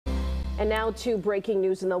And now to breaking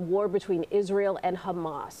news in the war between Israel and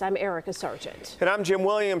Hamas. I'm Erica Sargent. And I'm Jim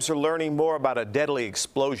Williams. We're learning more about a deadly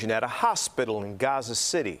explosion at a hospital in Gaza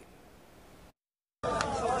City.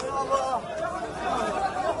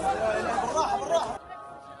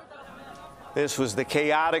 This was the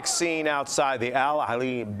chaotic scene outside the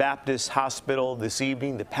Al-Ali Baptist Hospital this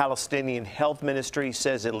evening. The Palestinian Health Ministry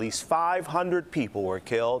says at least 500 people were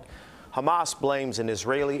killed. Hamas blames an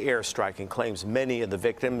Israeli airstrike and claims many of the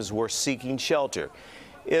victims were seeking shelter.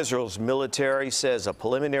 Israel's military says a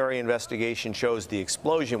preliminary investigation shows the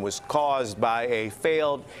explosion was caused by a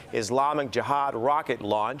failed Islamic Jihad rocket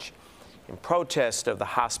launch. In protest of the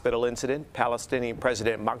hospital incident, Palestinian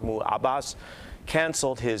President Mahmoud Abbas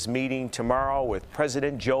canceled his meeting tomorrow with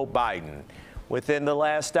President Joe Biden. Within the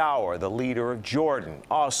last hour, the leader of Jordan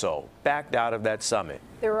also backed out of that summit.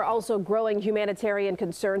 There are also growing humanitarian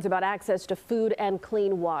concerns about access to food and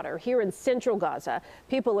clean water. Here in central Gaza,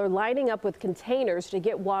 people are lining up with containers to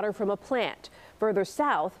get water from a plant. Further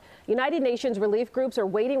south, United Nations relief groups are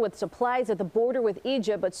waiting with supplies at the border with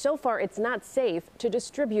Egypt, but so far it's not safe to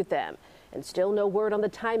distribute them. And still no word on the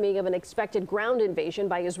timing of an expected ground invasion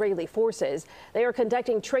by Israeli forces. They are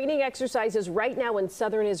conducting training exercises right now in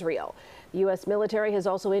southern Israel. The U.S. military has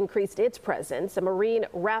also increased its presence. A Marine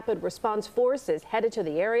Rapid Response Force is headed to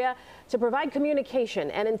the area to provide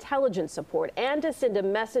communication and intelligence support and to send a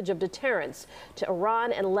message of deterrence to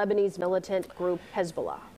Iran and Lebanese militant group Hezbollah.